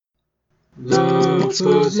Love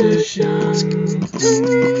position.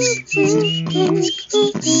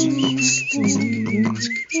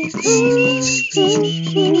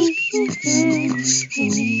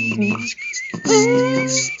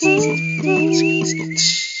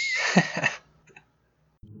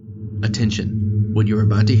 Attention. What you are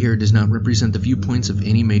about to hear does not represent the viewpoints of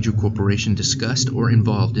any major corporation discussed or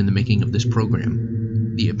involved in the making of this program.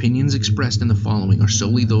 The opinions expressed in the following are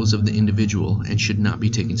solely those of the individual and should not be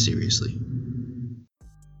taken seriously.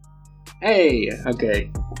 Hey,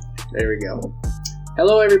 okay, there we go.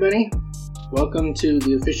 Hello everybody, welcome to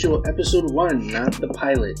the official episode 1, not the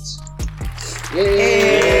pilots.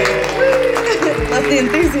 Yay! Love the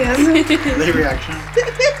enthusiasm. Late reaction.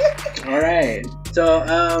 Alright, so,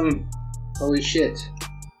 holy shit.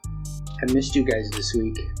 I missed you guys this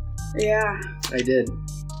week. Yeah. I did.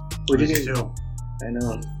 What'd you do? Too. I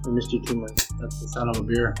know, I missed you too much. That's the sound of a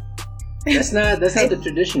beer. That's not the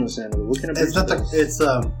traditional sound. What kind of beer It's not is it's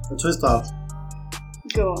a twist off.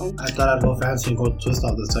 Go on. I thought I'd go fancy and go twist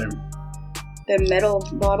off this time. The metal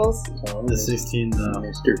bottles. Oh, The 16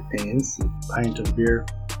 Mr. Fancy. pint of beer.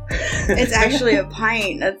 It's actually a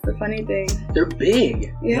pint. That's the funny thing. They're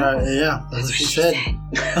big. Yeah. Yeah, that's what she said.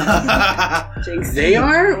 Jinx. They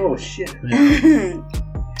are? Oh shit. Yeah.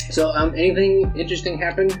 So, anything interesting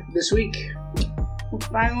happened this week? We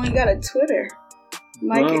finally got a Twitter.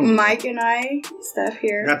 Wow. Mike and I, Steph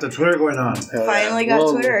here, Got the Twitter going on. finally got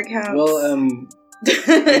Twitter accounts. Well,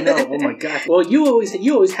 I know. Oh my god. Well, you always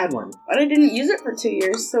had one. But I didn't use it for 2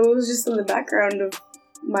 years, so it was just in the background of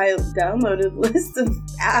my downloaded list of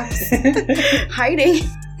apps, hiding,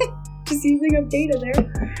 just using up data there.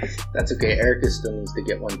 That's okay. Erica still needs to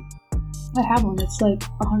get one. I have one. It's like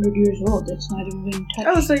 100 years old. It's not even been touched.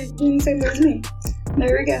 Oh, so you're doing the same as me.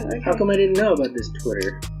 There we go. Okay. How come I didn't know about this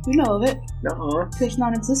Twitter? You know of it. Nuh-uh. It's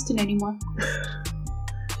non-existent anymore.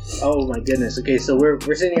 Oh my goodness. Okay, so we're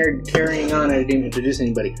sitting here carrying on. I didn't introduce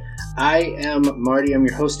anybody. I am Marty. I'm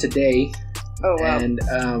your host today. Oh, wow. And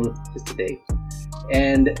just today.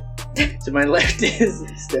 And to my left is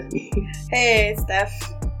Stephanie. Hey, Steph.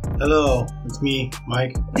 Hello, it's me,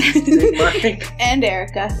 Mike. Mike. And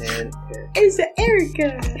Erica. And Eric. It's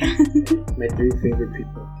Erica. My 3 favorite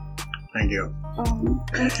people. Thank you.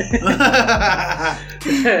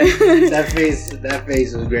 That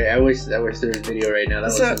face was great. I wish there was video right now.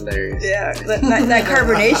 That was hilarious. Yeah, that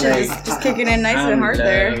carbonation is just kicking in nice and hard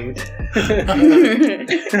there.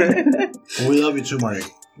 We love you too, Marty.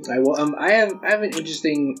 I have an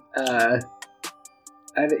interesting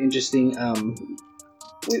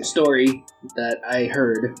story that I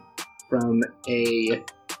heard from a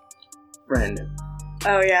friend.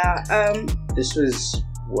 Oh yeah. This was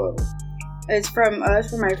It's from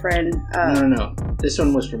my friend. No. This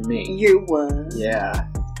one was from me. You what? Yeah.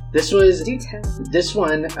 This was. Do tell. This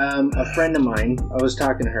one, a friend of mine. I was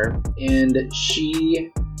talking to her, and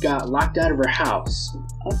she got locked out of her house.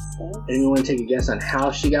 Anyone want to take a guess on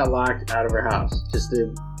how she got locked out of her house? Just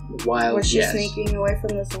a wild Was she guess. sneaking away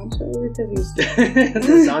from the Sancho because he's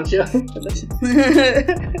The Sancho?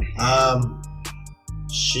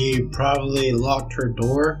 She probably locked her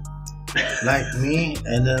door like me,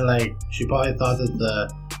 and then she probably thought that the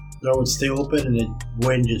door would stay open, and then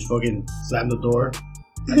went and just fucking slammed the door.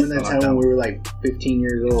 Remember that time when we were like 15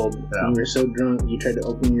 years old and we were so drunk you tried to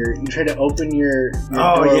open your door with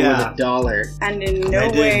 $1. And in no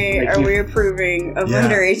way are we approving of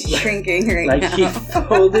underage drinking right now. He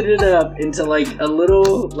folded it up into a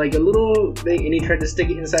little thing, and he tried to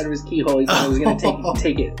stick it inside of his keyhole. He thought he was gonna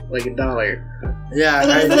take it like $1. Yeah.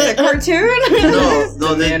 Is this a cartoon?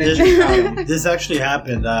 No, this actually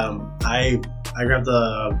happened. I grabbed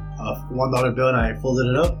a $1 bill and I folded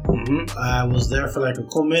it up. Mm-hmm. I was there for like a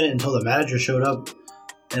cool minute until the manager showed up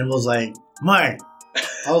and was like, Mike.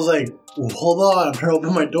 I was like, well, hold on, I'm trying to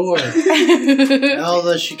open my door.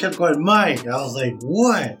 And she kept going, Mike. I was like,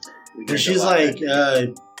 what? And she's like,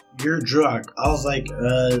 you're drunk. I was like,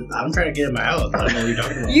 I'm trying to get in my house. I don't know what you're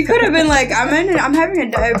talking about. You could have been like, I'm having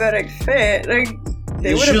a diabetic fit.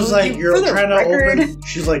 She was like, you're trying to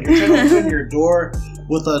open your door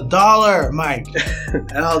with $1, Mike.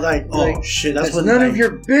 And I was like, oh shit, that's none of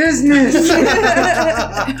your business.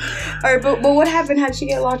 Alright, but what happened? How'd she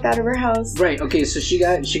get locked out of her house? Right, okay, so she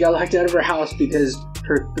got locked out of her house because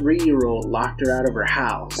her 3-year-old locked her out of her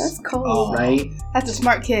house. That's cool. Right? That's a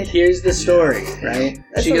smart kid. Here's the story, right?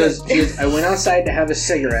 She goes, I went outside to have a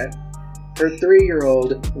cigarette. Her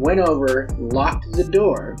 3-year-old went over, locked the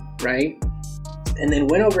door, right? And then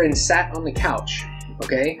went over and sat on the couch,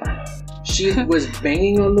 okay? She was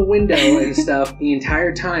banging on the window and stuff the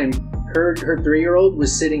entire time. Her 3-year-old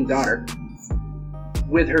was sitting, daughter,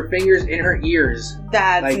 with her fingers in her ears.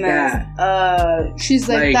 That's like messed that. She's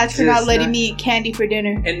like, that's for not letting me eat candy for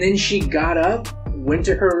dinner. And then she got up, went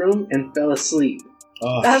to her room, and fell asleep.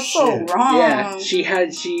 Oh, that's shit. so wrong. Yeah, she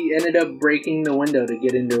ended up breaking the window to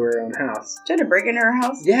get into her own house. She had to break into her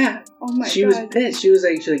house? Yeah. Oh my god. She was pissed. She was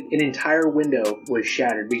like an entire window was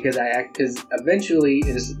shattered because eventually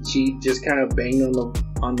she just kind of banged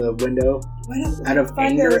on the window out of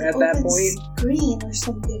anger at that point. Screen or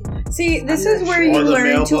something. See, this is where you Or the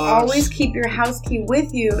learn to mailbox. always keep your house key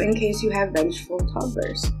with you in case you have vengeful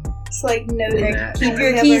toddlers. It's like noted. Yeah. Keep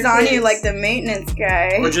your keys on you like the maintenance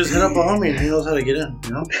guy. Or just hit up a homie. He knows how to get in,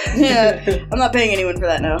 you know? Yeah, I'm not paying anyone for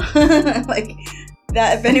that now. Like,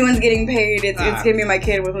 that, if anyone's getting paid, it's gonna be my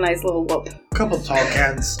kid with a nice little whoop. A couple tall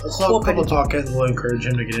cans. A couple tall cans will encourage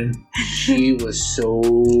him to get in. She was so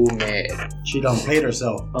mad. She done paid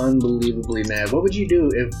herself. Unbelievably mad. What would you do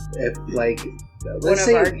if like, let's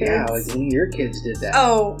say, our kids? yeah, like one of your kids did that?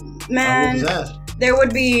 Oh, man. What was that? There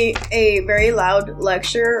would be a very loud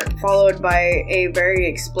lecture followed by a very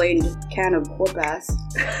explained can of whoop ass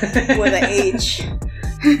with an H.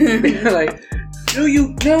 Like, do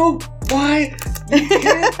you know why you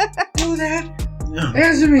can't do that?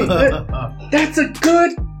 Answer me. That's a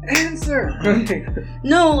good answer.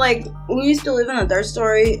 No, like, we used to live in a third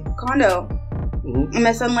story condo. Mhm. And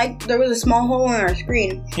my son, like, there was a small hole in our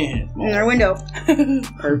screen, in our window.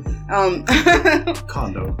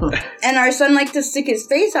 Condo. And our son liked to stick his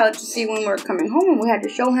face out to see when we were coming home, and we had to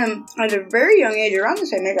show him at a very young age, around the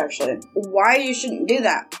same age actually, why you shouldn't do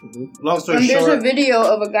that. Long story And there's short. a video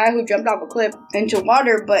of a guy who jumped off a cliff into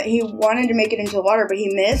water, but he wanted to make it into water, but he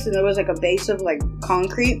missed, and there was like a base of like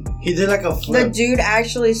concrete. He did like a The flip. dude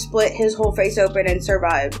actually split his whole face open and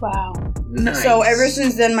survived. Wow. Nice. So ever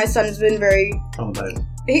since then, my son's been very... Traumatized.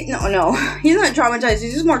 No, he's not traumatized.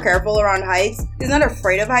 He's just more careful around heights. He's not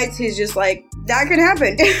afraid of heights. He's just like, that could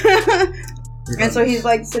happen. And so he's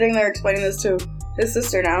like sitting there explaining this to his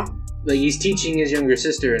sister now. Like, he's teaching his younger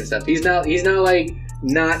sister and stuff. He's not like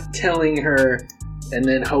not telling her and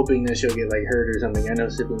then hoping that she'll get like hurt or something. I know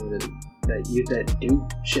siblings that do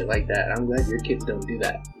shit like that. I'm glad your kids don't do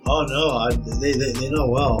that. Oh no, they know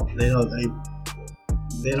well. They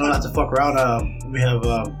know not to fuck around.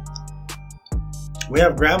 We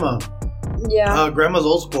have grandma. Yeah. Grandma's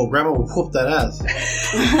old school. Grandma will whoop that ass.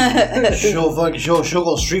 She'll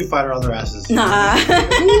go Street Fighter on their asses. Nah.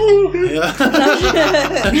 Yeah.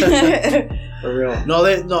 For real.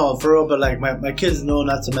 No, for real. But like my kids know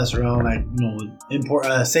not to mess around. Like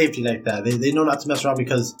with safety like that. They know not to mess around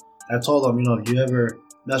because I told them, if you ever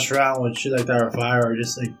mess around with shit like that or fire or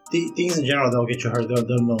just like things in general, they'll get you hurt. They'll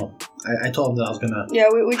know. I told them that I was gonna. Yeah,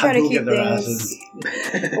 we try to keep their things. asses.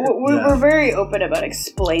 We're very open about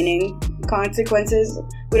explaining consequences.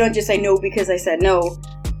 We don't just say no because I said no.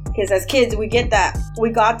 Because as kids, we got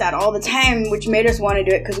that all the time, which made us want to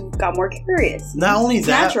do it because we got more curious. Not only It's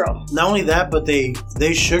that, natural. Not only that, but they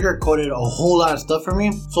sugarcoated a whole lot of stuff for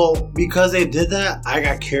me. So because they did that, I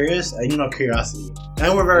got curious, and curiosity,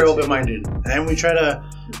 and we're very open minded, and we try to.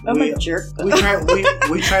 I'm a jerk.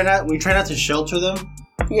 We try not to shelter them.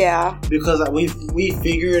 Yeah. Because we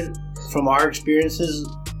figured from our experiences,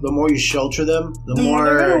 the more you shelter them, the they're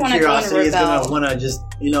more gonna wanna curiosity is rebel. gonna wanna just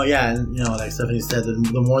like Stephanie said,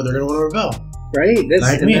 the more they're gonna wanna rebel. Right?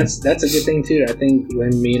 Like me. That's a good thing too. I think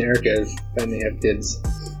when me and Erica finally have kids,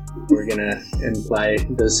 we're gonna imply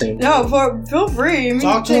those same things. No, feel free.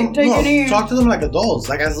 Talk to them. Talk to them like adults,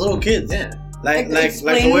 like as little kids. Yeah. Like the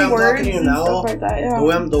explain way I'm talking to you words and now, stuff like that, yeah.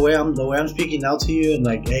 the way I'm speaking now to you, and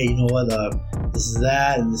like, hey, you know what? This is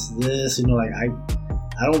that, and this is this. Like I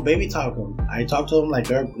don't baby talk them. I talk to them like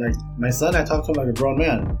they're like my son. I talk to him like a grown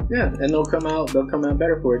man. Yeah, and they'll come out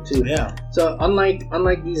better for it too. Yeah. So unlike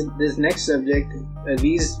this next subject,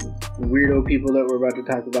 these weirdo people that we're about to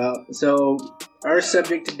talk about. So our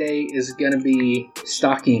subject today is gonna be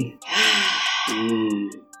stalking.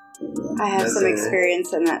 Ooh. I have some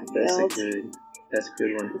experience in that field. That's a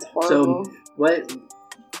good one. It's horrible. So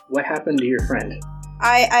what happened to your friend?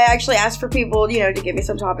 I actually asked for people, to give me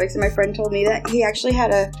some topics, and my friend told me that he actually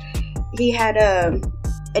had an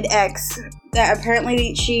ex that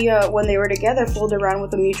apparently she, when they were together, fooled around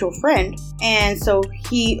with a mutual friend, and so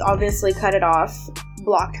he obviously cut it off,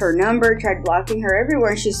 blocked her number, tried blocking her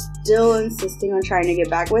everywhere, and she's still insisting on trying to get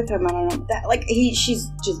back with him. I don't know that,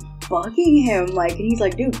 she's just bugging him, and he's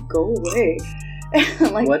like, dude, go away.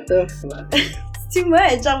 What the fuck? It's too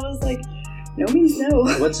much. I was like, no means no.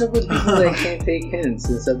 What's up with people that can't take hints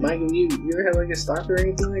and stuff? Michael, you ever have a stalker or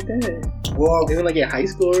anything like that? Well, Even in high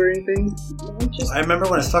school or anything? I remember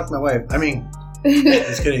when I stalked my wife. I mean,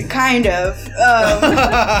 Just kidding. Kind of.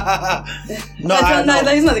 No,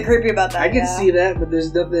 there's nothing creepy about that. I can see that, but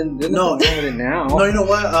there's nothing wrong with it now. No, you know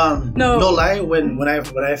what? No lie. When I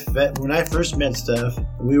first met Steph,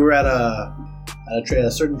 we were at a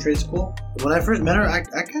certain trade school. When I first met her, I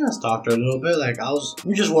kind of stalked her a little bit. Like I was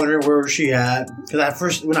just wondering where was she at.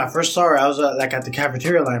 Because when I first saw her, I was like at the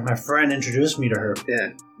cafeteria line. My friend introduced me to her. Yeah.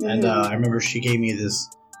 And I remember she gave me this.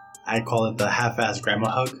 I call it the half-ass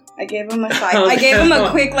grandma hug. I gave him a side. I gave him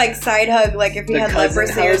a quick side hug, like if he had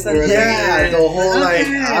leprosy or something. Yeah, the whole I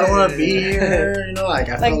don't want to be here. I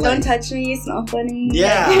felt don't touch me. You smell funny.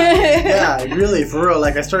 Yeah, yeah, really, for real.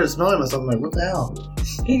 I started smelling myself. I'm like, what the hell?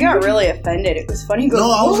 He got really offended. It was funny. He goes,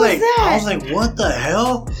 I was like, what the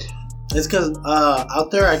hell? It's because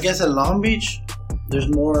out there, I guess in Long Beach, there's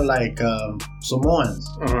more Samoans.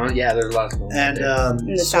 Yeah, there's a lot of Samoans. And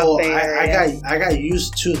so I got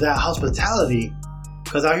used to that hospitality.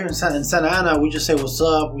 Because out here in Santa Ana, we just say what's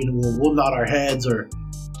up. We'll nod our heads. Or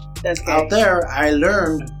out there, I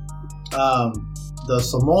learned the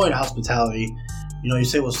Samoan hospitality. You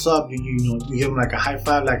say what's up. You give them a high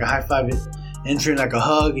five, entering a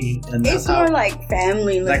hug, and that's it's more like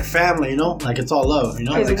family, like family, it's all love,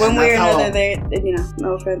 Because one way or another, they,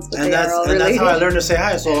 no offense, but that's how I learned to say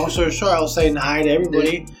hi. So long story short, I was saying hi to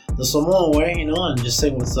everybody the Samoan way, and just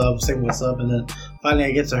saying what's up, and then finally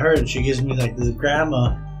I get to her, and she gives me this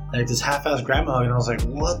grandma, this half-ass grandma hug, and I was like,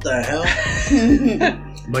 what the hell?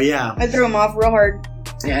 But yeah, I threw him off real hard.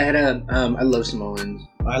 Yeah, I love Samoans.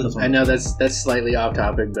 I know that's slightly off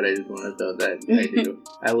topic, but I just want to throw that I do.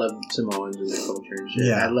 I love Samoans and their culture and shit.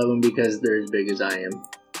 Yeah. I love them because they're as big as I am.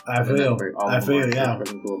 I feel yeah.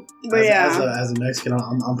 Cool. But as a Mexican,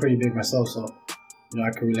 I'm pretty big myself, so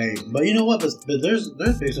I can relate. But you know what? But there's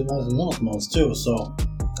big Samoans and little Samoans too. So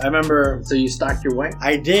I remember. So you stalked your wife?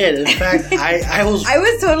 I did. In fact, I was. I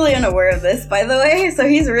was totally unaware of this, by the way. So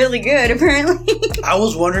he's really good, apparently. I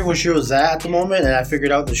was wondering where she was at the moment, and I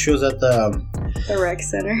figured out that she was at the rec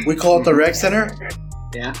center. We call it the rec center.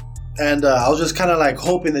 Yeah. And I was just kind of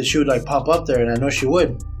hoping that she would pop up there, and I know she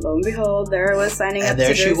would. Lo and behold, there I was signing up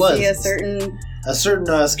to go see a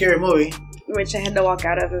certain scary movie. Which I had to walk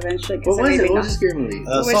out of eventually. What was it? What was the scary movie?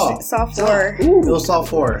 Saw 4. It was Saw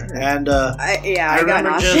 4. And I got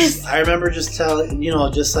nauseous. I remember just telling, being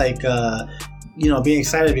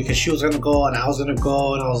excited because she was going to go and I was going to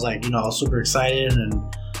go. And I was I was super excited and,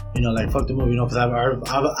 fuck the movie, because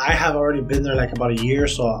I have already been there about a year.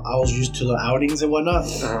 So I was used to the outings and whatnot.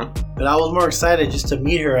 But I was more excited just to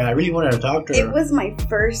meet her. And I really wanted to talk to her. It was my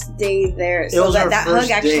first day there. So that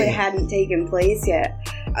hug actually hadn't taken place yet.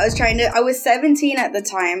 I was 17 at the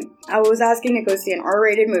time. I was asking to go see an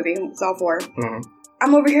R-rated movie, Saw 4.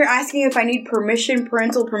 I'm over here asking if I need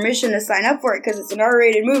parental permission to sign up for it because it's an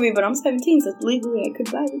R-rated movie, but I'm 17, so legally I could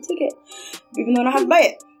buy the ticket, even though I don't have to buy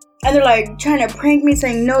it. And they're trying to prank me,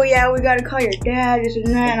 saying, no, yeah, we gotta call your dad, this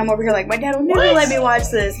and that. And I'm over here my dad will never let me watch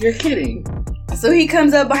this. You're kidding. So he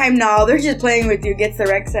comes up behind, no, they're just playing with you, gets the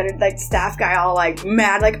rec center, staff guy all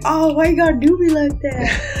mad, oh, why you gotta do me like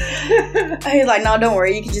that? And he's no, don't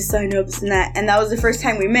worry, you can just sign up, this and that. And that was the first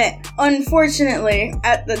time we met. Unfortunately,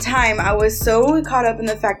 at the time, I was so caught up in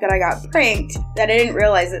the fact that I got pranked that I didn't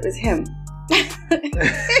realize it was him.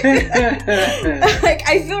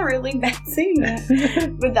 I feel really bad saying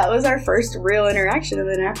that, but that was our first real interaction. And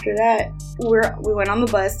then after that, we went on the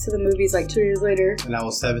bus to the movies 2 years later, and I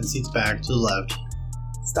was 7 seats back to the left.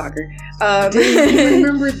 Stalker. Do you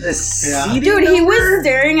remember this? Yeah. Dude, he was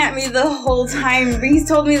staring at me the whole time. He's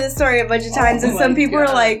told me this story a bunch of times, and some people are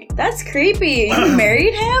like, "That's creepy. You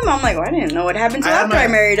married him?" I'm like, well, I didn't know what happened till after I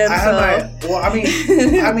married him. I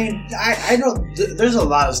know there's a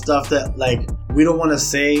lot of stuff that we don't want to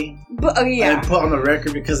say. But and put on the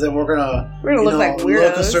record because then we're gonna look like weirdos.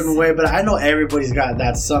 Look a certain way. But I know everybody's got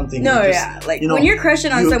that something. No, when you're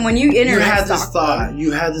crushing on someone, you had this thought,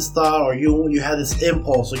 or you had this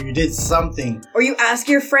impulse, or you did something, or you ask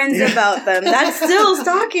your friends about them. That's still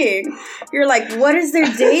stalking. You're what is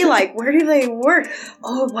their day like? Where do they work?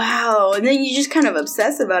 Oh wow! And then you just kind of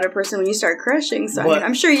obsess about a person when you start crushing. So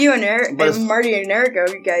I'm sure you and and Marty and Erica,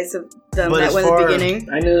 you guys have done that one at the beginning.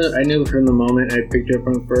 I knew from the moment I picked her up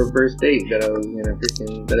for a first date that I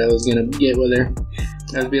was gonna get with her.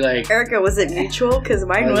 I would be like, Erica, was it mutual? Because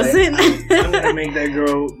mine wasn't. I'm gonna make that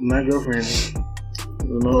girl my girlfriend.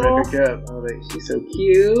 The moment I picked her up, I was like, she's so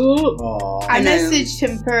cute. Aww. I messaged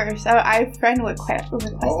him first. I friend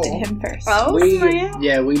requested him first. Oh, we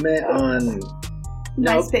met on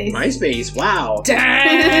MySpace. Wow.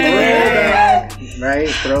 Dang. Throwback. Right?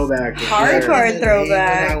 Throwback. Hardcore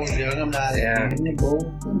throwback. When I was young, I'm not. Yeah.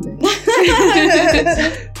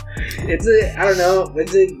 I don't know.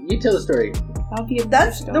 You tell the story. That'll be a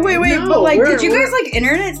That's better wait, story. No, but like, we're- did you guys like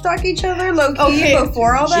internet stalk each other low key Okay,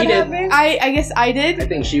 before all that she did. happened? I guess I I did.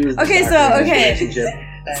 think she was. The Okay, stalker so, in this okay. relationship.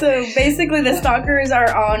 So basically, the stalkers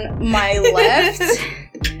are on my left,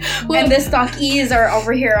 Well, and the stalkees are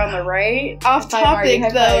over here on the right. off High Marty,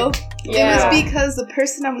 topic high though. five. It Yeah. was because the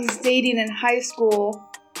person I was dating in high school,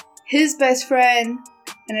 his best friend,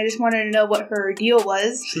 and I just wanted to know what her deal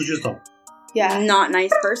was. She was just a Yeah. Not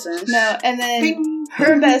nice person. No, and then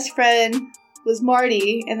her best friend was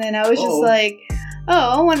Marty, and then I was just Oh. like,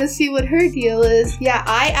 oh, I want to see what her deal is. Yeah,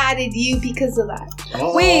 I added you because of that.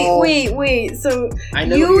 Wait. So I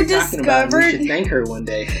know You what you're talking about. We discovered- should thank her one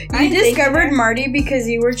day. you discovered her. Marty because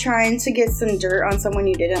you were trying to get some dirt on someone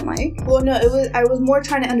you didn't like? Well, no, I was more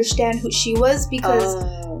trying to understand who she was because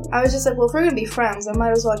Oh. I was just like, well, if we're gonna be friends, I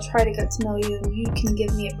might as well try to get to know you, and you can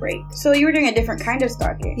give me a break. So you were doing a different kind of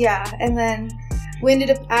stalking. Yeah, and then we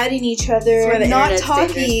ended up adding each other, For the not internet's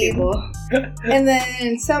dangerous talking. people. And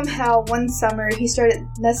then somehow one summer he started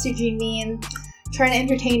messaging me and trying to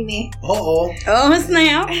entertain me, Oh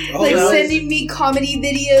snap! like no. sending me comedy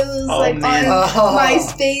videos, Oh, like man. on Oh.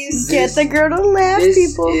 MySpace. Get the girl to laugh, This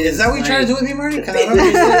people. Is that what you're trying to do with me, Marty? Because I remember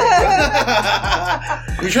you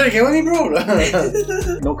said you trying to get with me, bro?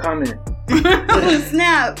 No comment. Oh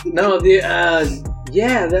snap! No,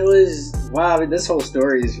 yeah, that was wow. This whole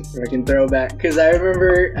story is fucking throwback because I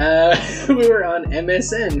remember we were on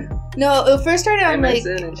MSN, No, it first started on like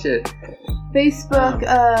MSN and shit. Facebook,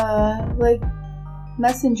 like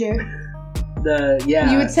Messenger.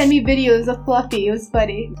 Yeah, You would send me videos of Fluffy. It was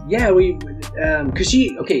funny. Yeah, we cause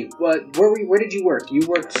she where did you work? You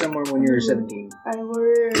worked somewhere when you were 17. I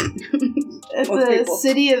worked at Most the people.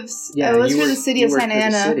 city of. I was for the city of Santa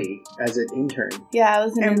Ana. City as an intern. Yeah, I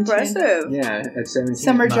was an intern. Impressive. Yeah, at 17.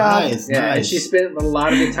 Summer job. Nice, Yeah, and nice. she spent a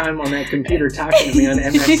lot of the time on that computer talking to me on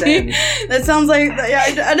MSN. That sounds like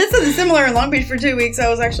I did something similar in Long Beach for 2 weeks. I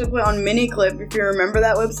was actually put on Miniclip, if you remember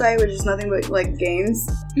that website, which is nothing but like games.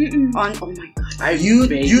 Mm-mm. On oh my god. You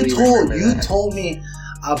vaguely remember that. told me,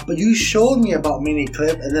 but you showed me about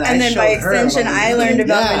Miniclip, and then And then by showed her extension, about I learned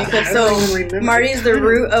about yeah. Miniclip. I don't even So remember. Marty's the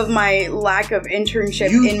root of my lack of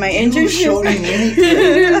internship You- in my you internship. showed me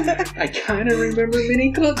Miniclip. I kind of remember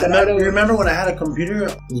Miniclip, I but I don't remember when I had a computer,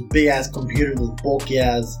 those big ass computers, those bulky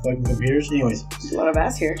ass fucking computers. Anyways, There's a lot of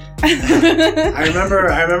ass here. I remember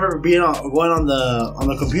going on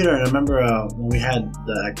the computer, and I remember when we had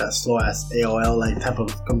that slow ass AOL like type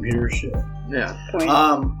of computer shit. Yeah. Point.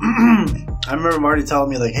 I remember Marty telling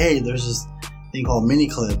me like, hey, there's this thing called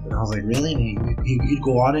Miniclip, and I was like, really? And he'd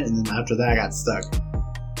go on it, and then after that, I got stuck.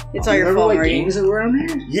 It's all your Remember fault, what Marty. games that were on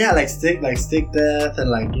there? Yeah, like stick death,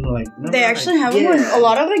 and like remember, They actually have them Yeah. on a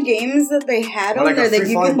lot of the games that they had or, on like there a that you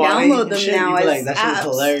free-falling can body download and them shit, now you'd be as like, that shit was apps.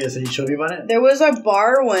 hilarious, and you showed me about it. There was a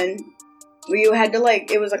bar one where you had to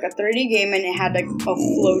it was like a 3D game and it had like a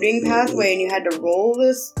floating pathway and you had to roll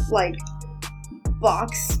this like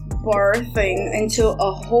box bar thing into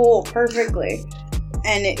a hole perfectly.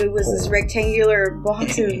 And it was this rectangular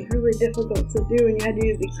box. It was really difficult to do and you had to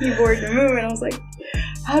use the keyboard to move and I was like,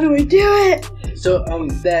 how do I do it? So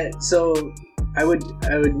I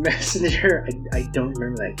would message her. I don't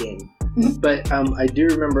remember that game, but I do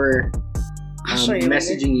remember I'll show you later.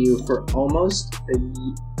 messaging you for almost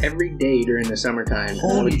every day during the summertime.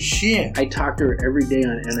 Holy shit! I talked to her every day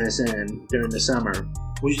on MSN during the summer.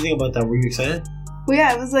 What did you think about that? Were you excited? Well,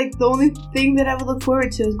 yeah, it was like the only thing that I would look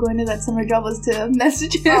forward to was going to that summer job was to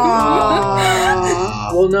message him.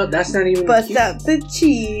 Aww. Well, no, that's not even. Bust the cute, out the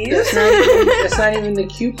cheese. that's not even the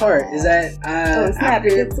cute part. Is that Oh, snap,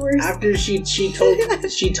 it gets worse. after she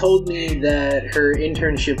told me that her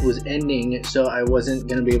internship was ending, so I wasn't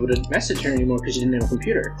gonna be able to message her anymore because she didn't have a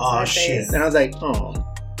computer. Oh Sad shit! face. And I was like, oh,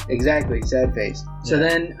 exactly, sad face. So Yeah.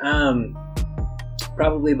 then,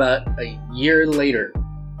 probably about a year later,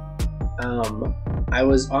 I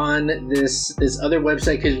was on this other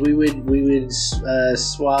website because we would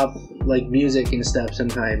swap like music and stuff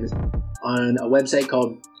sometimes on a website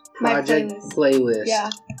called My Project Playlist. Yeah.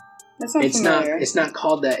 That sounds familiar. It's not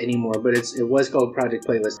called that anymore, but it was called Project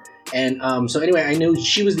Playlist. And so anyway, I knew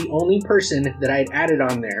she was the only person that I had added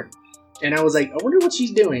on there. And I was like, I wonder what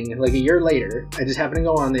she's doing. Like a year later, I just happened to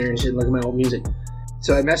go on there and she'd look at my old music.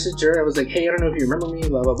 So I messaged her. I was like, hey, I don't know if you remember me,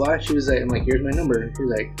 blah, blah, blah. She was like, I'm like, here's my number. She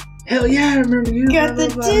was like, hell yeah, I remember you. Got blah,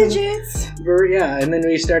 the blah, blah. digits. Yeah, and then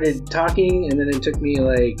we started talking, and then it took me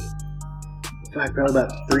like, probably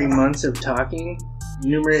about 3 months of talking.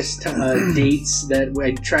 Numerous dates that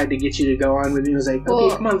I tried to get you to go on with me. I was like, okay,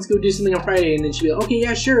 Well- come on, let's go do something on Friday. And then she'd be like, okay,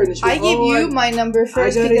 yeah, sure. And then she'd be I like, give oh, you my number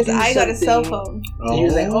first gotta because do I got a cell something. phone. And he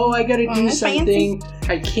was like, oh, I gotta do that's something.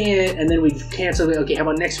 I can't. And then we'd cancel it. Okay, how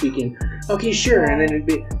about next weekend? Okay, sure. And then it'd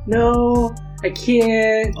be, no, I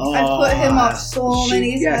can't. I put him off so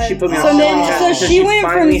many times. Yeah, she put me off So so then, many times. so she went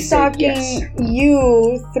from finally said stalking yes.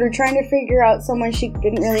 you through trying to figure out someone she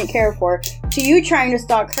didn't really care for to you trying to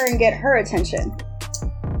stalk her and get her attention.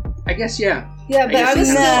 I guess, yeah. Yeah, but I was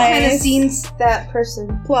still Nice. kind of seeing that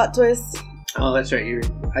person. Plot twist. Oh, that's right.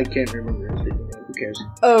 I can't remember his name. Who cares?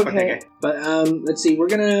 Okay. But let's see. We'll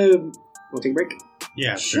take a break.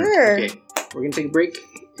 Yeah, Sure. Okay, we're gonna take a break,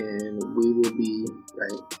 and we will be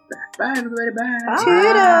right back. Bye, everybody.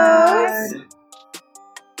 Bye. Toodles.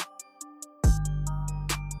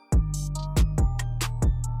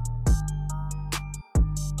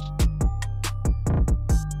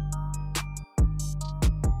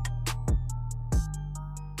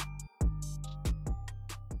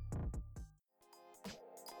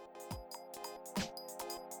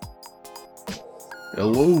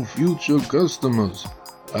 Hello, future customers.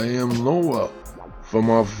 I am Noah from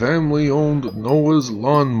our family-owned Noah's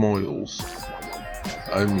Lawn Moils.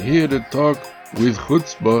 I'm here to talk with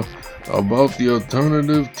chutzpah about the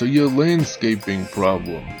alternative to your landscaping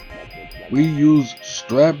problem. We use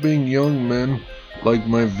strapping young men like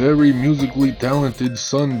my very musically talented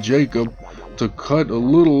son Jacob to cut a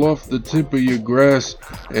little off the tip of your grass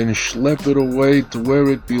and schlep it away to where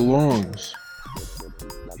it belongs.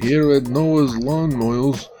 Here at Noah's Lawn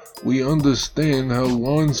Moils, we understand how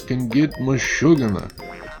lawns can get mashugana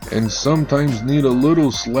and sometimes need a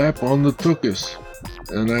little slap on the tuchus.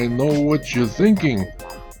 And I know what you're thinking.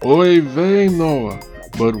 Oy vey, Noah,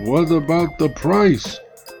 but what about the price?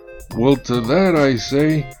 Well, to that I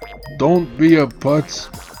say, don't be a putz,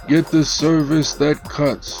 get the service that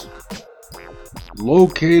cuts.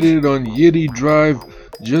 Located on Yiddy Drive,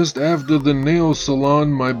 just after the nail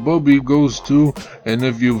salon my bubby goes to, and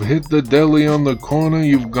if you've hit the deli on the corner,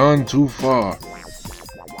 you've gone too far.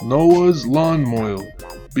 Noah's Lawn Moil,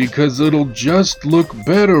 because it'll just look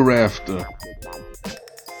better after.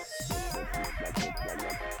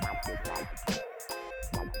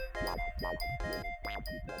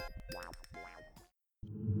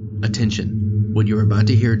 Attention. What you're about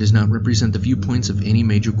to hear does not represent the viewpoints of any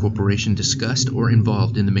major corporation discussed or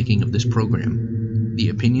involved in the making of this program. The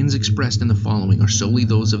opinions expressed in the following are solely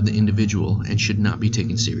those of the individual and should not be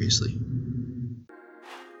taken seriously.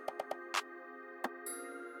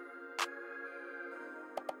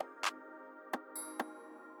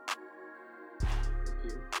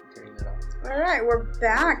 Alright, we're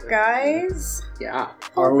back, guys. Yeah.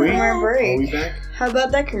 Are we? Our break. Are we back? How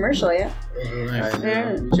about that commercial, yeah? I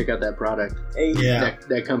know. Check out that product. Yeah.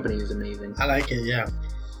 That company is amazing. I like it, yeah.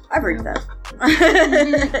 I've heard that.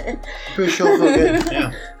 Pretty sure feel good,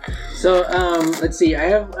 yeah. So, let's see. I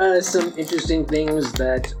have some interesting things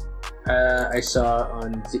that I saw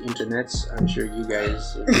on the internets. I'm sure you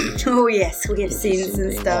guys have Oh yes, we have seen some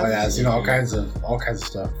things. stuff. Oh yeah, I've seen all kinds of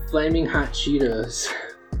stuff. Flaming hot Cheetos.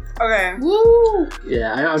 Okay. Woo!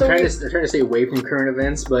 Yeah, I'm trying to stay away from current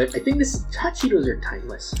events, but I think hot Cheetos are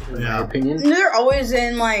timeless, in my opinion. They're always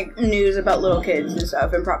in like news about little kids and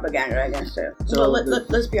stuff and propaganda against it. So But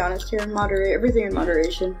let's be honest here, moderate everything in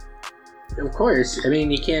moderation. Of course. I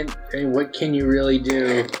mean, what can you really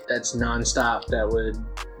do that's nonstop that would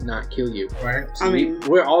not kill you? Right? So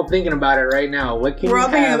we're all thinking about it right now. What can We're you all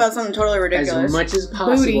thinking have about something totally ridiculous. as much as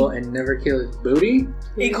possible and never kill it? Booty?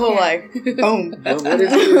 E. coli. Boom. What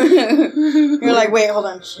if You're like, wait, hold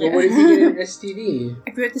on. well, what if you get an STD?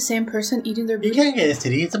 If you're the same person eating their You booty. can't get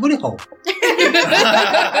STD, it's a booty hole.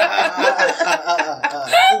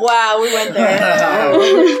 Wow, we went there.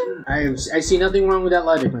 I see nothing wrong with that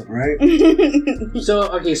logic, Mike. Right?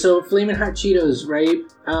 So Flamin' Hot Cheetos, right?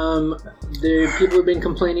 The people have been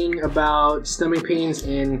complaining about stomach pains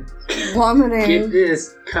and Vomiting. get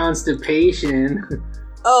this, constipation.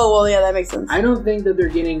 Oh, well, yeah, that makes sense. I don't think that they're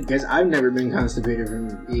getting, because I've never been constipated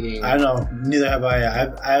from eating. I know, neither have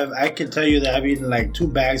I. I can tell you that I've eaten like 2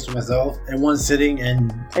 bags for myself in one sitting,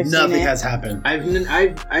 and nothing has happened. I've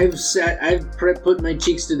put my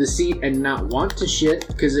cheeks to the seat and not want to shit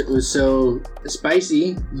because it was so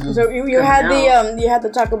spicy. So you had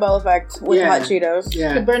the Taco Bell effect with hot Cheetos.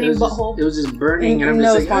 Yeah, The burning butthole. It was just burning, and I'm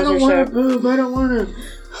No just like, I don't want to sponsorship. poop. I don't want to.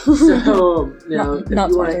 So Not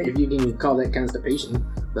sponsored. if you can call that constipation.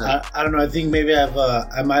 But I don't know. I think maybe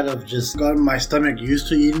I might have just gotten my stomach used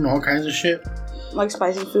to eating all kinds of shit, Like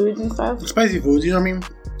spicy foods and stuff. spicy foods. You know what I mean?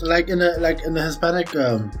 Like in the Hispanic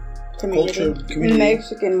culture community,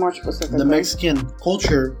 Mexican more specifically. the Mexican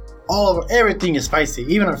culture, everything is spicy.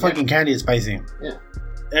 Even our fucking candy is spicy. Yeah.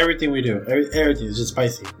 Everything we do, everything is just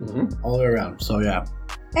spicy all the way around. So yeah.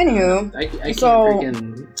 Anywho, I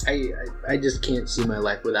can't I just can't see my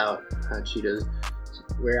life without hot Cheetos.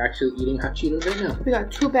 We're actually eating hot Cheetos right now. We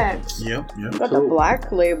got 2 bags. Yep. We got the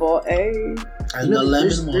black label, And You the know,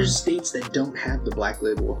 lemon one. there's states that don't have the black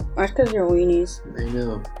label. That's because you're weenies. I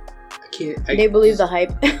know. They believe the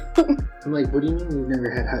hype. I'm like, what do you mean you've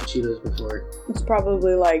never had hot Cheetos before? It's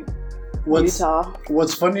probably like Utah.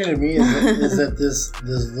 What's funny to me is that this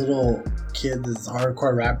little kid, this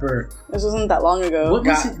hardcore rapper, This wasn't that long ago. What?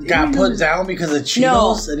 got put down because of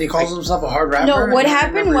Cheetos, and he calls himself a hard rapper. No, what I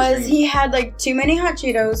happened remember was his he had like too many hot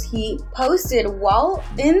Cheetos. He posted while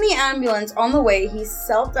in the ambulance on the way. He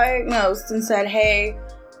self-diagnosed and said, "Hey,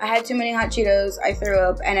 I had too many hot Cheetos. I threw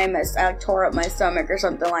up and I tore up my stomach or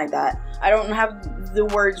something like that." I don't have the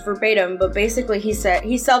words verbatim, but basically he said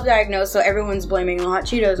he self-diagnosed, so everyone's blaming the hot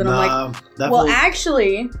Cheetos, and I'm like, well,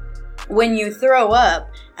 actually, when you throw up,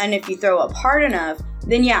 and if you throw up hard enough,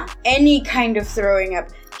 then yeah, any kind of throwing up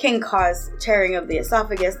can cause tearing of the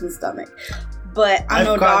esophagus and stomach. But I'm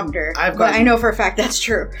no doctor. But I know for a fact that's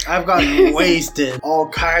true. I've gotten wasted all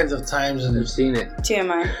kinds of times, and I've seen it.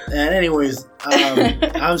 TMI. And anyways,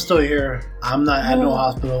 I'm still here. I'm not at no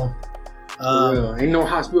hospital. For real. Ain't no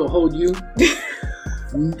hospital hold you.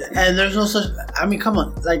 And there's no such. I mean, come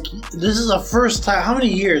on. Like, this is the first time. How many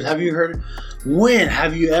years have you heard? When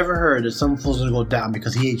have you ever heard that some fool's gonna go down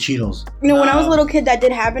because he ate Cheetos? You know, when I was a little kid, that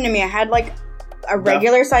did happen to me. I had like a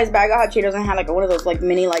regular sized bag of hot Cheetos and I had like one of those like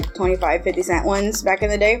mini like 25, 50 cent ones back in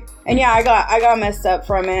the day. And yeah, I got messed up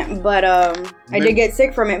from it, but I did get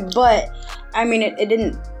sick from it. But I mean, it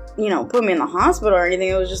didn't, you know, put me in the hospital or anything.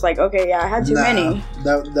 It was just like, okay, yeah, I had too many.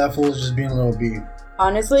 That fool's just being a little B.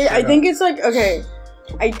 Honestly, I think it's like, okay,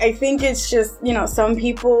 I think it's just, you know, some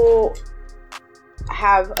people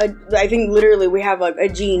have I think literally we have like a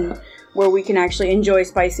gene where we can actually enjoy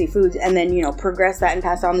spicy foods and then, you know, progress that and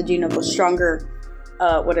pass on the gene of a stronger,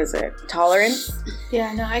 tolerance.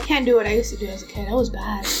 Yeah, no, I can't do what I used to do as a kid. That was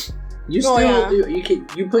bad. You still do.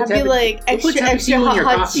 You put. I'd be like extra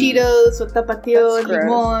hot Cheetos with tapatio and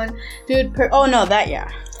limon, dude. Oh no, that yeah.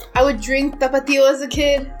 I would drink tapatio as a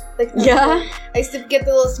kid. Like yeah. I used to get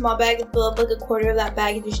the little small bag and fill up like a quarter of that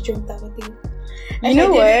bag and just drink tapatio. You know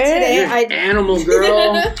what? You're an animal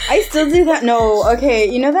girl. I still do that. No, okay.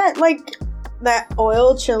 You know that like that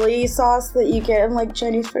oil chili sauce that you get in like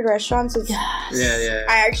Chinese food restaurants? It's, Yeah.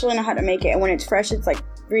 I actually know how to make it, and when it's fresh, it's like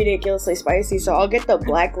ridiculously spicy. So I'll get the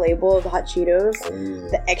black label of the hot Cheetos,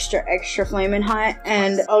 the extra flaming hot,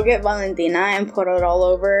 and I'll get Valentina and put it all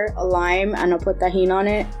over a lime, and I'll put tahini on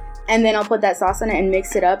it. And then I'll put that sauce in it and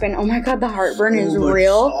mix it up. And oh my god, the heartburn is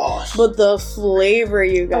real. Sauce. But the flavor,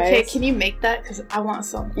 you guys. Okay, can you make that? Because I want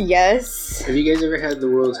some. Yes. Have you guys ever had the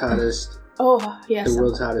world's hottest? Oh, yes. The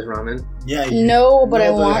world's hottest ramen? Yeah. No, but I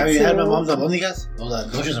want to. Have you had my mom's albondigas?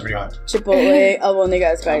 Those are pretty hot. Chipotle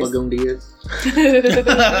albondigas, guys. Albondigas.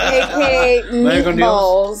 A.K.A.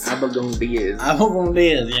 meatballs.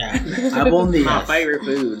 Albondigas, yeah. Albondigas. My favorite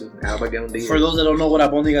food. Albondigas. For those that don't know what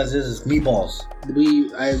albondigas is, it's meatballs.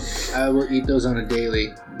 I will eat those on a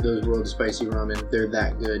daily. Those world spicy ramen. They're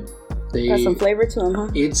that good. They got some flavor to them, huh?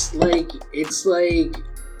 It's like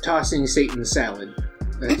tossing Satan's salad.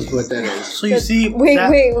 That's what that is. So you see, wait.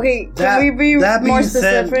 Can we be more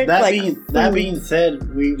specific? That being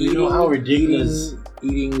said, we know how ridiculous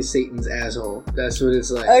eating Satan's asshole. That's what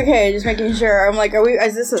it's like. Okay, just making sure. I'm like,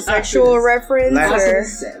 is this a sexual reference?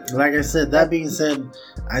 Like I said, that being said,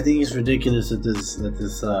 I think it's ridiculous that this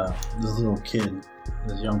little kid,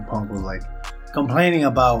 this young punk, was like complaining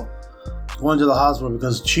about going to the hospital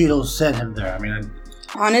because Cheetos sent him there. I mean,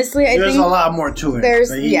 honestly, I think there's a lot more to it.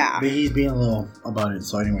 But he's being a little about it.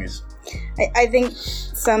 So, anyways, I think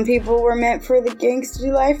some people were meant for the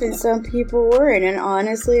gangster life, and some people weren't. And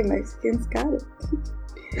honestly, Mexicans got it.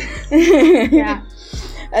 Yeah.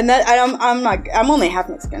 And that I'm only half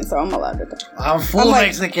Mexican, so I'm allowed to talk. I'm full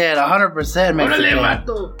Mexican, 100% Mexican.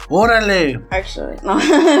 Orale. Actually, no.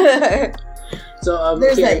 So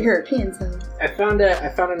there's that European side. I found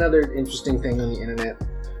another interesting thing on the internet: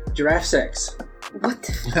 giraffe sex. What?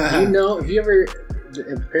 You know, if you ever,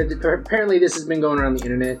 apparently this has been going around the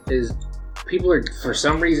internet. Is people are for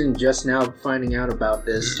some reason just now finding out about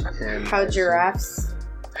this and how giraffes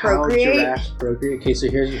procreate. Okay, so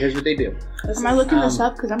here's what they do. Am I looking this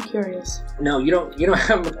up? Because I'm curious. No, you don't.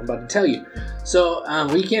 I'm about to tell you. So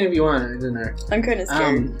we can if you want. It doesn't matter. I'm kind of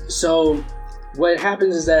scared. So what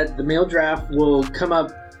happens is that the male giraffe will come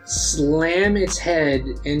up, slam its head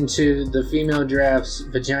into the female giraffe's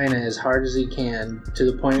vagina as hard as he can to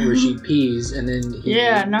the point where she pees, and then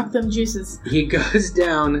knock them juices. He goes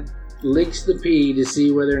down, licks the pee to see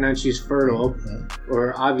whether or not she's fertile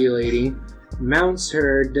or ovulating, mounts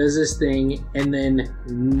her, does this thing, and then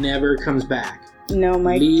never comes back. No,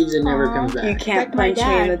 Mike. Leaves and never comes back. You can't Like my punch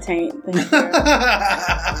me in dad. the taint. Thank you.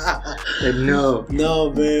 Like, no. No,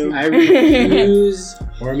 babe. I refuse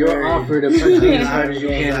We're your married. offer to punch me as hard as you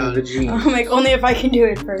can in the vagina. I'm like, only if I can do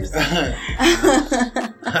it first.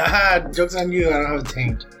 Joke's on you. I don't have a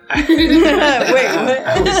taint. Wait, what?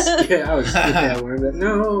 I was scared that word, but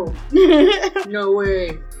no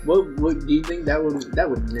way. What do you think that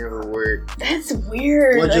would never work? That's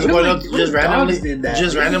weird. Well, just Like, going up, just randomly, dogs did that.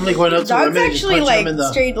 just randomly going up to dogs women and just actually punching like them in the.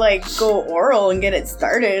 straight like go oral and get it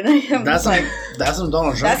started. That's like that's some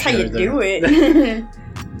Donald Trump. that's how shit you right do there. it.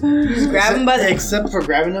 Just grab them by the Except for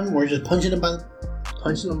grabbing them, we're just punching them by the.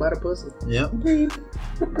 Punching them by the pussy. Yep.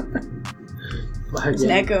 There's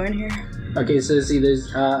an echo in here. Okay, so see,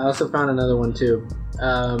 there's. I also found another one too.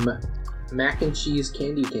 Mac and cheese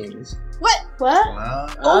candy canes. What? Wow.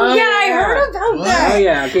 Oh yeah, I heard about What? that. Oh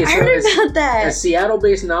yeah. Okay, I so heard it's about a that.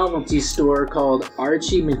 Seattle-based novelty store called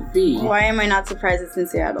Archie McPhee Why am I not surprised it's in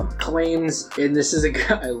Seattle? claims, and this is a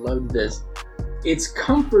guy. I loved this. It's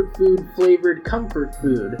comfort food flavored comfort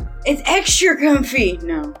food. It's extra comfy.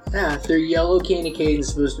 No. Yeah, their yellow candy cane is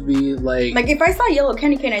supposed to be like. Like if I saw yellow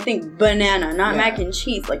candy cane, I think banana, not Yeah. mac and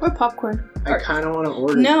cheese. Like Or popcorn. I kind of want to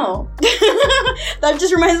order. no. That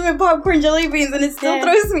just reminds me of popcorn jelly beans, and it still Yeah.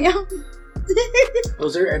 throws me off.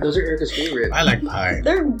 Those are Erica's favorite. I like pie.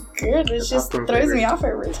 They're good. It The just popcorn throws flavor. me off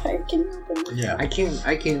every time. Can you open it? Yeah. I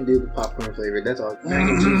can't do the popcorn flavor. That's all. Mac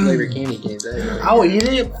and cheese flavored candy canes. I will eat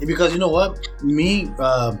it because you know what? Me,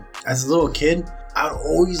 as a little kid, I would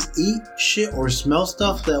always eat shit or smell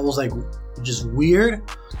stuff that was like just weird,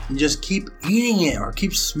 and just keep eating it or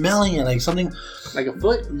keep smelling it like something. Like a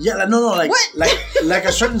foot. Yeah, like like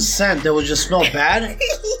a certain scent that would just smell bad.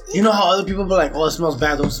 You know how other people be like, "Oh, it smells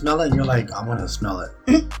bad. Don't smell it." And you're like, "I'm gonna smell it."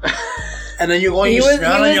 And then you go and you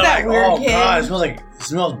smell it, and you're that like, weird "Oh kid. God, it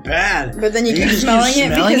smells bad." But then you And keep just smelling it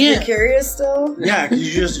smelling because it. you're curious still. Yeah, because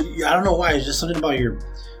you just, I don't know why. It's just something about your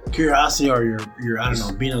curiosity or your I don't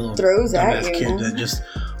know, being a little Throws at dumbass you, kid man. that just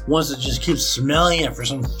wants to just keep smelling it for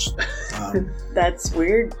some. That's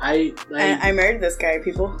weird. I I married this guy,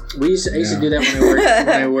 people. I used to do that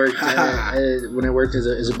when I worked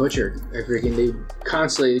as a butcher. I freaking they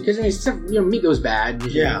constantly because meat goes bad.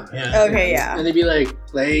 Yeah. Okay, yeah. And they'd be like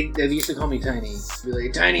they used to call me Tiny. Be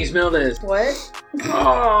like, Tiny, smell this. What?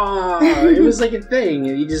 Oh, it was like a thing,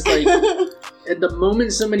 and you just like at the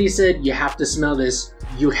moment somebody said you have to smell this,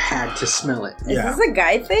 you had to smell it. Is this a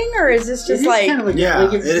guy thing, or is this just It is like... kind of Yeah,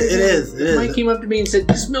 if it is. If Mike came up to me and said,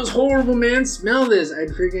 "This smells horrible, man. Smell this." I'd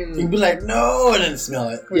freaking. You'd be like, "No, I didn't smell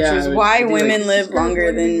it." Which is why women live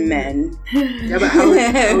longer than men. Yeah, but how would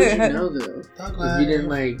you know though? If you didn't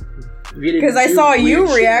like. Because I saw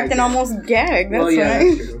you react and almost gag. That's Well, yeah, why.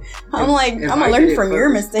 that's true. I'm like, if I'm I gonna did learn it from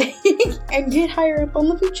your first- mistake and get higher up on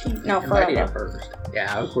the food chain. No, If I did it first.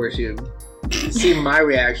 Yeah, of course you see my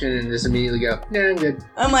reaction and just immediately go, "Nah, I'm good."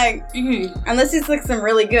 I'm like, unless it's like some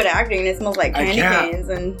really good acting and it smells like I candy can't. canes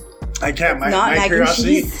and I can't. not My mac and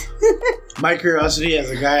curiosity. cheese. My curiosity as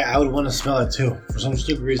a guy, I would want to smell it too for some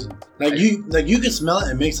stupid reason. Like you could smell it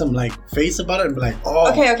and make some like face about it and be like, "Oh."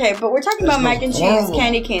 Okay, but we're talking That about mac and smells cheese horrible.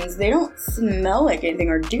 candy canes. They don't smell like anything,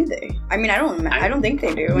 or do they? I mean, I don't think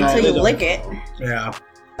they do No, until they you don't. lick it. Yeah.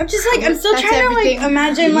 I'm just like, I'm still That's trying to everything. like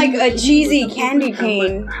imagine like a cheesy candy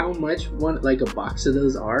cane. How much one like a box of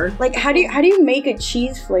those are? Like, how do you make a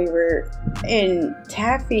cheese flavor in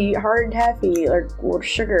taffy, hard taffy, or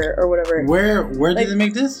sugar or whatever? Where Like- did they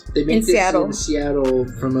make this? They make In this Seattle. in Seattle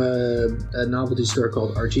from a novelty store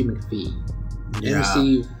called Archie McPhee. Yeah.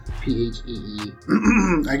 McPhee.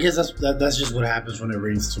 I guess that's just what happens when it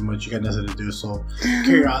rains too much. You got nothing to do, so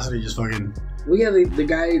curiosity just fucking. Well, yeah,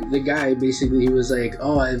 the guy basically he was like,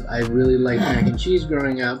 "Oh, I really liked mac and cheese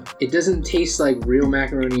growing up. It doesn't taste like real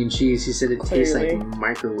macaroni and cheese." He said it tastes like Clearly.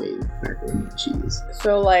 microwave macaroni and cheese.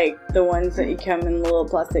 So like the ones that you come in the little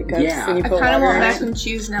plastic cups Yeah. and you I put kind of water want in mac it. and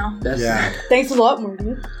cheese now. That's Yeah. Thanks a lot,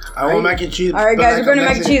 Morty. I want mac and cheese. All right, but guys, like we're going a to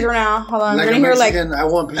mac and Mexican- cheese right now. Hold on, Like we're a gonna hear like Mexican, I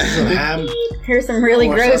want pieces of ham, hear some really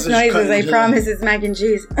Or gross sausage noises. cut I into promise it's mac and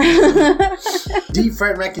cheese. deep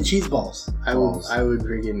fried mac and cheese balls. I would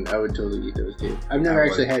totally eat those too. I've never I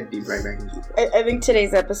actually would. had deep fried mac and cheese. I think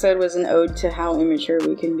today's episode was an ode to how immature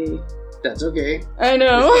we can be. That's okay. I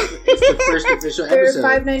know. It's the first official They're episode.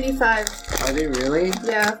 $5.95. Are they really?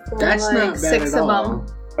 Yeah, for That's like not bad 6 at of all. them.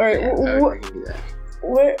 All right, Yeah, I would freaking do that.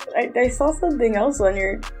 what? I saw something else on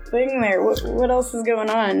your thing there. What else is going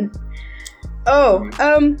on? Oh,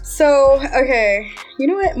 so okay. You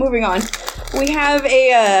know what? Moving on. We have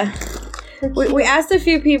a we asked a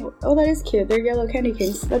few people. Oh, that is cute. They're yellow candy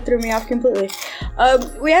canes. That threw me off completely.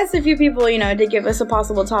 We asked a few people, to give us a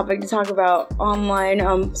possible topic to talk about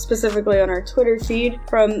online, specifically on our Twitter feed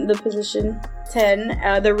from the position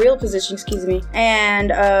 10, the real position, excuse me.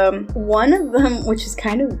 And one of them, which is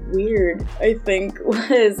kind of weird, I think,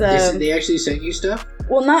 was... they actually sent you stuff?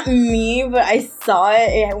 Well, not me, but I saw it.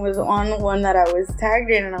 It was on one that I was tagged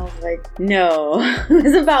in, and I was like, no. It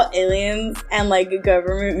was about aliens and, like,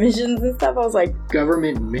 government missions and stuff. I was like...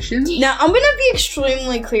 Government missions? Now, I'm gonna be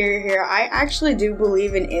extremely clear here. I actually do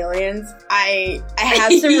believe in aliens. I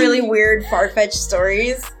have some really weird, far-fetched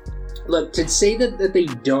stories. Look, to say that they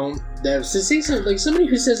don't... To say something, like, somebody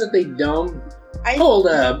who says that they don't... Hold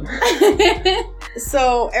up.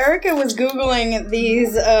 So Erica was Googling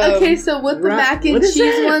these. Okay, so with the mac and cheese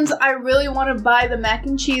that? ones, I really want to buy the mac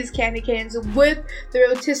and cheese candy canes with the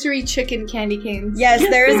rotisserie chicken candy canes. Yes,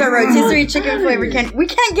 there is a rotisserie chicken flavor candy. We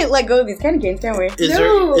can't let go of these candy canes, can we? Is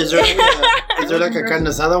there like a carne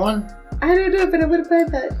asada one? I don't know, but I would have buy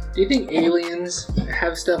that. Do you think aliens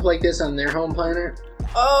have stuff like this on their home planet?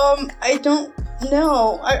 I don't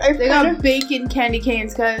know. They got bacon candy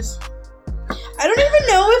canes, guys. I don't even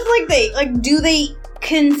know if do they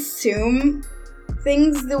consume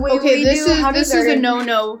things the way we do? This is a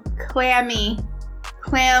no-no. Clam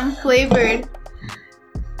flavored.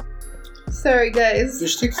 Sorry, guys.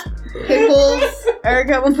 Fish sticks? Pickles.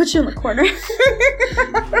 Erica, I'm gonna put you in the corner.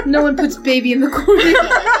 No one puts baby in the corner.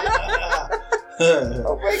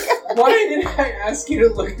 Oh my god. Why did I ask you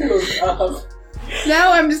to look those up?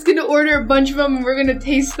 Now I'm just gonna order a bunch of them and we're gonna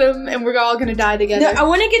taste them and we're all gonna die together. No, I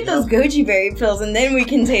want to get those goji berry pills and then we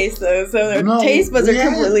can taste those. So their taste buds are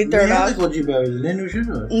completely thrown off. The goji berries, and then we should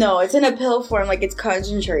do it. No, it's in a pill form, like it's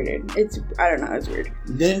concentrated. I don't know, it's weird.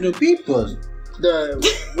 Then the people.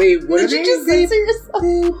 Wait, what are Did they? you just censor yourself?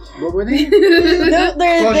 What were they? No,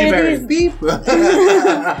 Goji berries.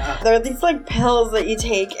 There are these like pills that you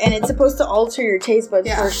take, and it's supposed to alter your taste buds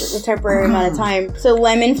for a temporary amount of time. So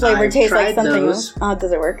lemon flavor tastes like something else.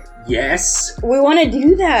 Does it work? Yes. We want to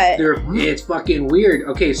do that. It's fucking weird.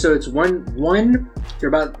 Okay, so it's one. They're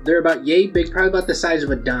about yay big, probably about the size of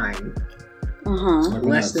a dime.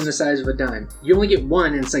 Less than the size of a dime. You only get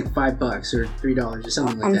one, and it's like $5 or $3 or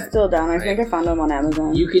something like that. I'm still down. I think I found them on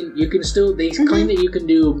Amazon. You can still. They claim that you can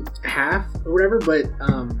do half or whatever, but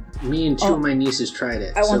me and two of my nieces tried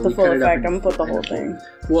it. I want the full effect. I'm gonna put the whole thing.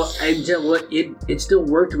 Well, it still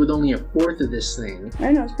worked with only a fourth of this thing.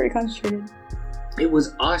 I know, it's pretty concentrated. It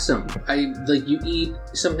was awesome. You eat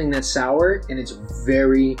something that's sour and it's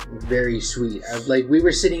very, very sweet. We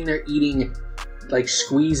were sitting there eating, like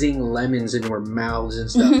squeezing lemons into our mouths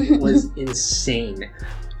and stuff. It was insane.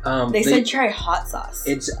 They said try hot sauce.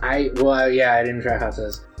 I didn't try hot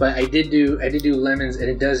sauce, but I did do lemons, and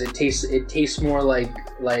it tastes more like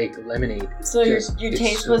lemonade. So your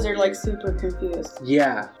taste buds are like super confused.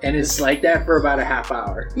 Yeah, and it's like that for about a half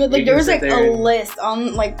hour. But there was like a list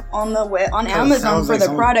on Amazon for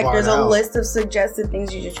the product. There's a list of suggested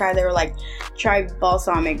things you should try. They were like, try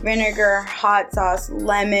balsamic vinegar, hot sauce,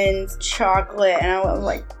 lemons, chocolate, and I was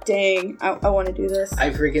like, dang, I want to do this. I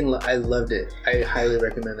loved it. I highly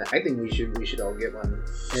recommend that. I think we should all get one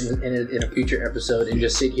in a future episode and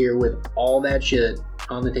just sit here with all that shit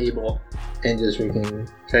on the table and just freaking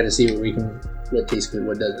try to see what tastes good,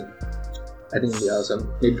 what doesn't. I think it'd be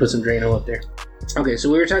awesome. Maybe put some Drano up there. Okay, so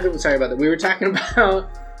we were talking about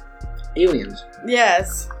aliens.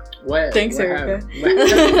 Yes. What? Thanks, Erica.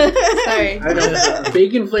 Sorry. I know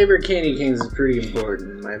bacon flavored candy canes is pretty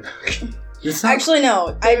important in my book. Actually,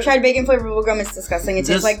 no. I tried bacon flavored bubblegum. It's disgusting. It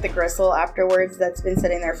tastes like the gristle afterwards that's been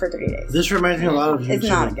sitting there for 3 days. This reminds me a lot of you. It's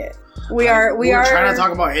not good. We are trying to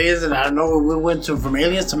talk about aliens, and I don't know. We went from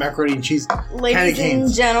aliens to macaroni and cheese. Ladies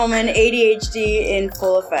and gentlemen, ADHD in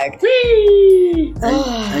full effect.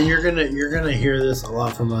 And you're gonna hear this a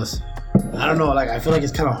lot from us. I don't know. I feel like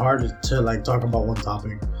it's kind of hard to talk about one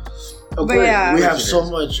topic. But yeah, we have so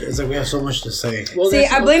much. It's like we have so much to say. Well, see,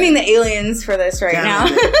 I'm blaming the aliens for this right now.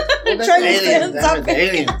 The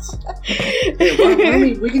aliens.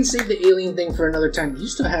 Hey, we can save the alien thing for another time. You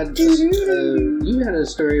still had you had a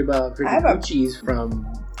story about cheese from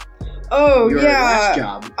your last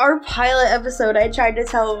job. Our pilot episode. I tried to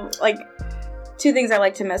tell 2 things I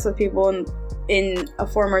like to mess with people in a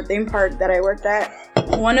former theme park that I worked at.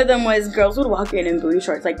 One of them was girls would walk in booty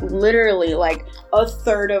shorts, literally a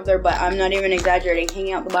third of their butt. I'm not even exaggerating,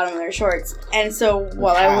 hanging out the bottom of their shorts. And so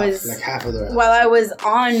while I was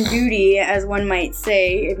on duty, as one might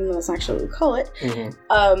say, even though that's actually what we call it,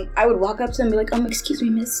 I would walk up to them and be like, "Excuse me,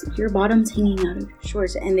 miss, your bottom's hanging out of your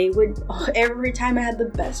shorts." And they would, every time I had the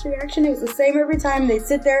best reaction. It was the same every time. They'd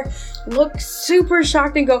sit there, look super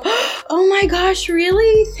shocked and go, "Oh my gosh,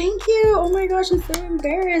 really? Thank you. Oh my gosh, I'm so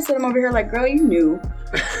embarrassed." And I'm over here like, "Girl, you knew."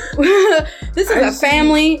 This is a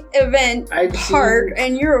family event park,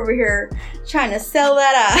 and you're over here trying to sell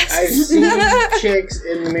that ass. I've seen chicks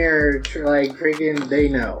in the mirror, like, freaking, they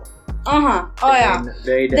know. Oh yeah.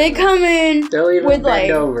 They come in they'll even with bend like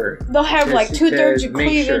over. they'll have like 2/3 of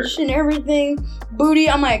cleavage and everything, booty.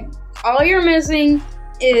 I'm like, all you're missing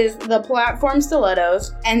is the platform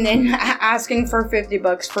stilettos, and then asking for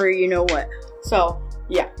 $50 for you know what. So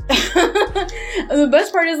yeah. The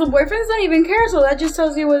best part is the boyfriends don't even care, so that just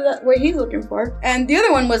tells you what he's looking for. And the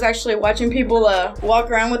other one was actually watching people walk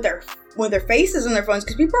around with their faces on their phones,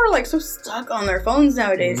 because people are like so stuck on their phones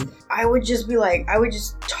nowadays. Mm-hmm. I would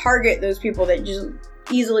just target those people that just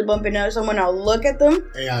easily bump into someone. I'll look at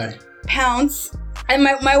them, AI, pounce, and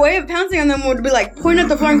my way of pouncing on them would be like point at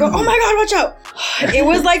the floor and go, "Oh my god, watch out!" It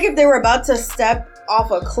was like if they were about to step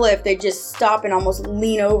off a cliff, they just stop and almost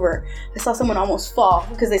lean over. I saw someone almost fall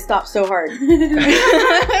because they stopped so hard.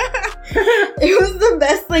 It was the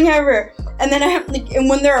best thing ever. And then and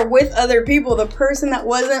when they're with other people, the person that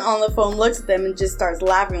wasn't on the phone looks at them and just starts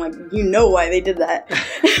laughing, like, you know why they did that.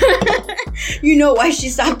 You know why she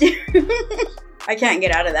stopped it. I can't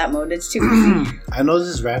get out of that mode. It's too easy. I know this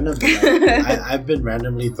is random, but I've been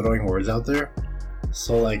randomly throwing words out there.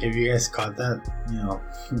 So, like, if you guys caught that, you know,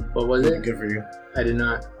 what was it? Good for you. I did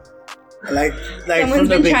not. Like someone's from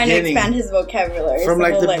the been beginning, trying to expand his vocabulary. From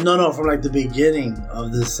like the beginning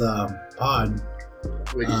of this pod.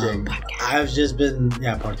 What do you think? I've just been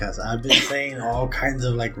podcast. I've been saying all kinds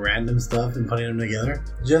of like random stuff and putting them together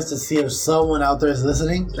just to see if someone out there is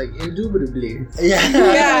listening. Like indubitably.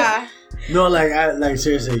 Yeah. No, like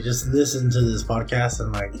seriously, just listen to this podcast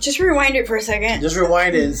and like just rewind it for a second. Just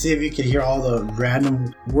rewind it and see if you can hear all the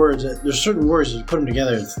random words. There's certain words you put them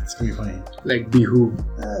together, it's gonna be funny. Like behoove.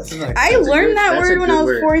 I learned that word when I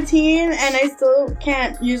was 14, and I still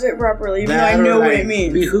can't use it properly, even though I know what it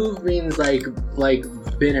means. Behoove means like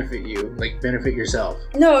benefit you, like benefit yourself.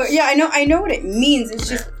 No, yeah, I know what it means. It's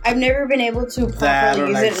just I've never been able to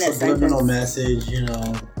properly use it in a sentence. Subliminal message, you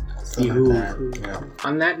know. Like that. Yeah.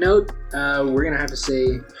 On that note, we're gonna have to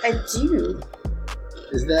say I do.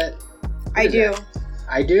 Is that? I do. That?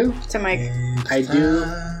 I do. To Mike. I do.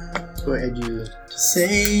 Go ahead, you.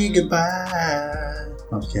 Say goodbye.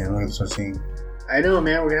 Okay, I'm gonna start singing. I know,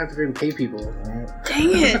 man. We're gonna have to freaking pay people.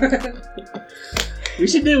 Dang it. We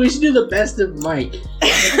should do the best of Mike.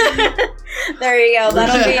 There you go.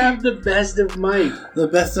 That'll be have the best of Mike. The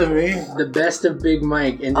best of me. The best of Big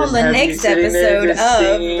Mike. And on the next episode of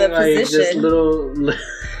The Position.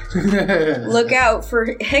 Look out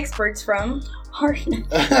for experts from Hartnett.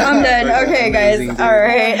 I'm done. Okay, guys. All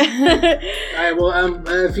right. All right. Well,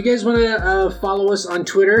 if you guys want to follow us on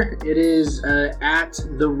Twitter, it is at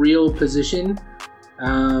The Real Position.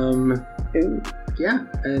 Yeah,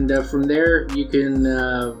 and from there you can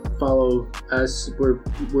follow us. We're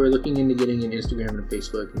looking into getting an Instagram and a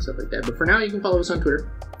Facebook and stuff like that. But for now, you can follow us on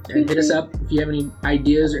Twitter and hit us up if you have any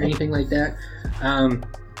ideas or anything like that.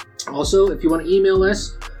 Also, if you want to email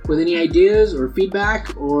us with any ideas or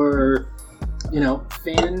feedback or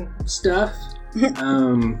fan stuff,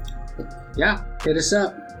 yeah, hit us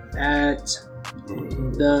up at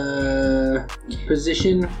the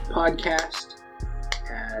Position Podcast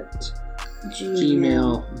at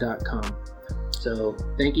gmail.com. So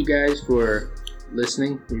thank you guys for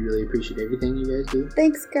listening. We really appreciate everything you guys do.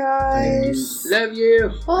 Thanks, guys. Love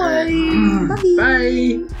you. Bye.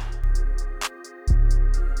 Bye.